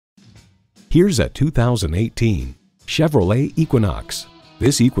Here's a 2018 Chevrolet Equinox.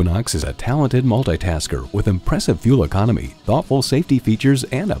 This Equinox is a talented multitasker with impressive fuel economy, thoughtful safety features,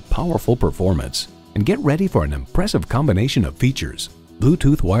 and a powerful performance. And get ready for an impressive combination of features: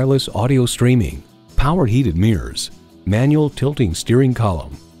 Bluetooth wireless audio streaming, power heated mirrors, manual tilting steering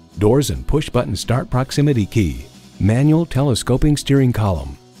column, doors and push-button start proximity key, manual telescoping steering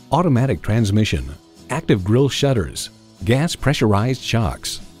column, automatic transmission, active grille shutters, gas pressurized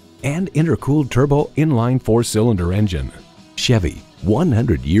shocks, and intercooled turbo inline 4-cylinder engine. Chevy,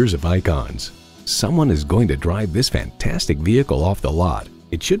 100 years of icons. Someone is going to drive this fantastic vehicle off the lot.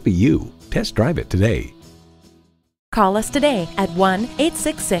 It should be you. Test drive it today. Call us today at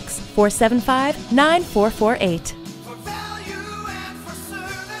 1-866-475-9448.